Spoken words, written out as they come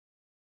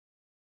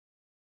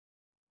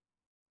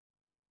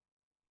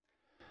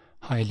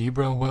Hi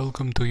Libra,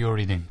 welcome to your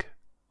reading.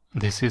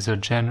 This is a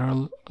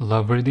general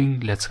love reading.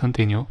 Let's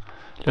continue.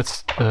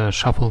 Let's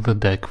shuffle the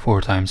deck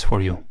 4 times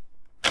for you.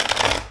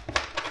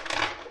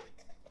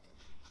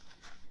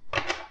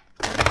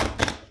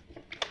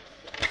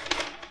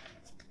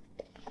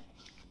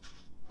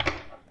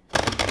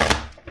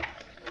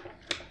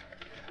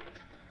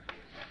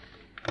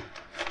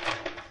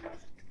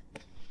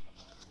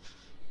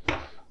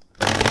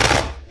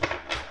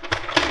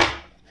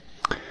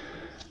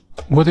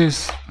 What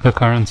is the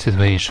current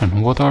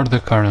situation? What are the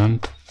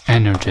current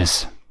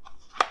energies?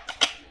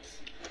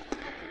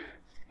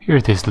 Here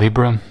it is,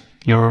 Libra,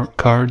 your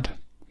card,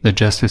 the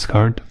Justice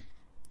card.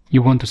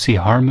 You want to see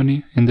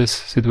harmony in this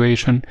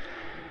situation.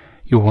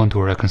 You want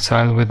to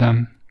reconcile with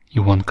them.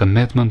 You want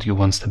commitment, you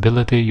want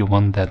stability, you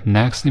want that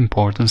next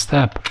important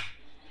step.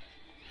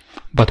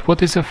 But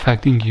what is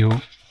affecting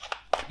you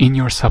in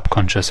your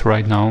subconscious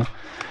right now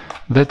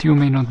that you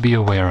may not be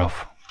aware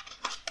of?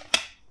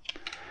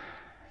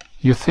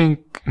 You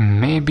think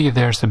maybe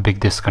there's a big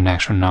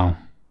disconnection now,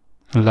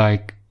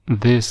 like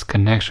this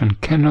connection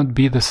cannot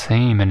be the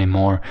same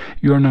anymore.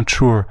 You are not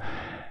sure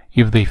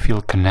if they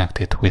feel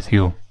connected with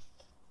you.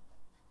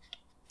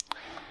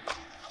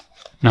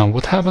 Now,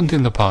 what happened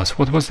in the past?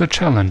 What was the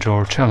challenge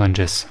or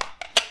challenges?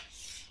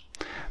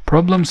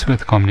 Problems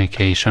with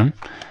communication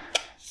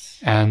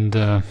and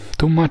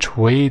too much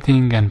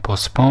waiting and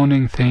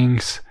postponing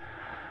things.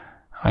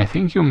 I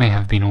think you may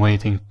have been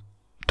waiting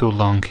too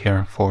long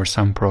here for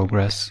some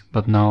progress,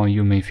 but now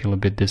you may feel a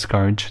bit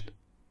discouraged.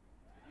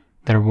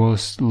 There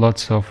was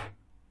lots of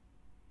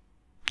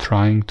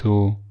trying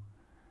to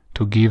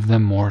give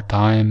them more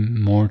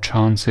time, more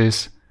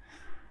chances.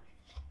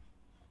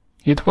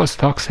 It was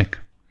toxic.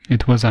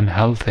 It was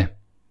unhealthy.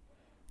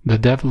 The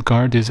Devil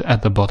card is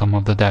at the bottom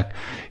of the deck.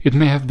 It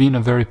may have been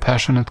a very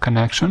passionate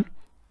connection,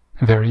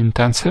 very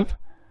intensive,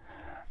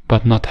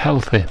 but not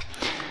healthy.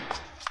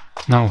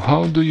 Now,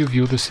 how do you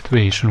view the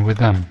situation with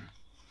them?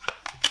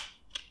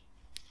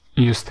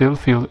 You still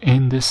feel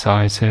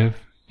indecisive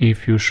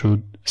if you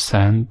should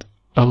send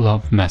a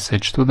love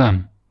message to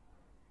them.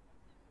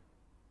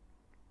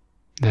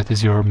 That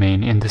is your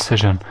main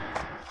indecision.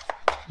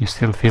 You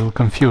still feel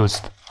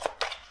confused.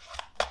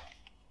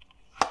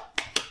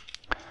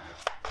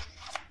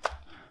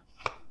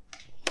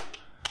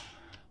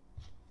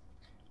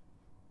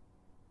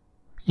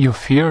 You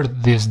fear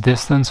this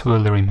distance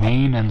will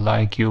remain and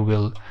like you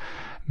will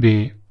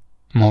be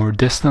more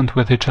distant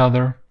with each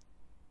other.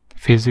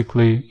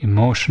 Physically,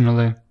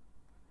 emotionally.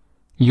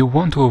 You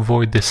want to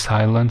avoid this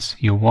silence,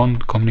 you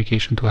want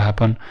communication to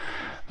happen.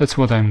 That's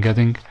what I'm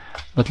getting.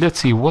 But let's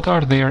see, what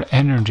are their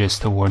energies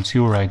towards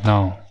you right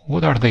now?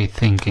 What are they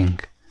thinking?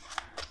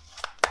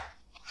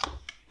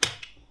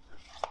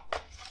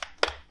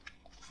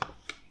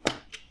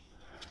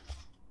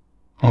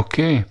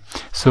 Okay,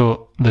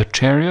 so the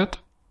Chariot,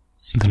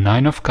 the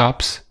 9 of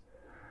Cups,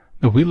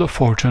 the Wheel of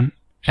Fortune,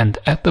 and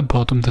at the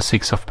bottom the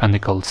 6 of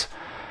Pentacles.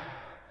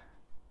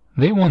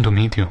 They want to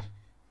meet you.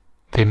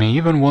 They may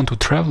even want to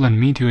travel and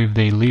meet you if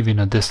they live in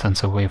a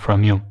distance away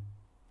from you.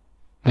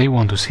 They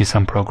want to see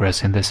some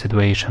progress in this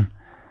situation.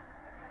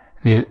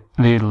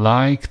 They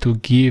like to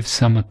give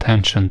some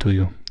attention to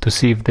you, to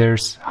see if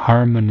there's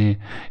harmony,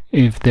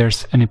 if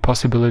there's any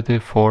possibility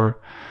for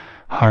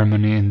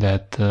harmony in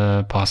that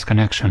past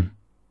connection.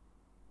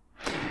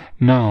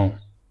 Now,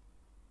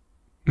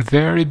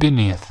 very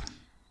beneath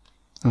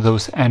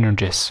those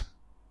energies,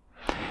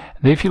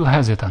 they feel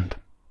hesitant.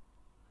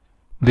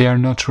 They are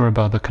not sure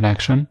about the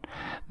connection.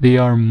 They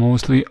are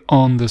mostly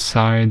on the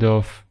side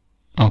of,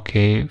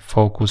 okay,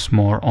 focus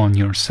more on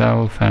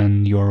yourself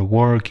and your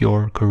work,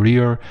 your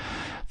career.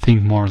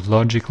 Think more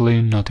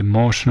logically, not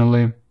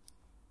emotionally.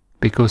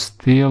 Because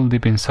still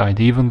deep inside,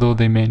 even though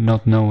they may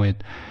not know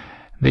it,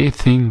 they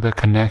think the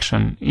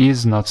connection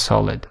is not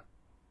solid.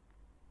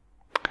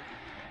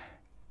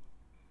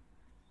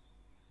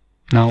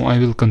 Now I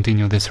will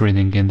continue this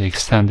reading in the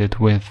extended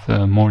with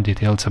more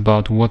details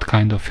about what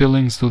kind of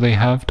feelings do they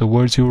have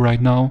towards you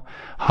right now,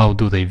 how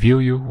do they view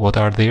you, what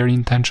are their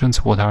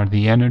intentions, what are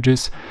the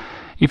energies.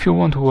 If you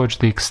want to watch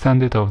the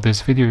extended of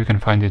this video, you can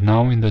find it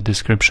now in the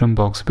description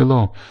box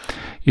below.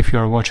 If you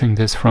are watching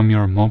this from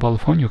your mobile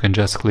phone, you can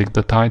just click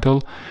the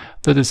title,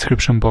 the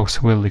description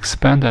box will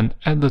expand and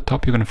at the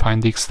top you can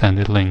find the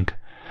extended link.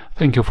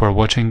 Thank you for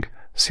watching,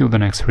 see you the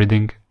next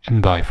reading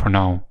and bye for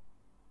now.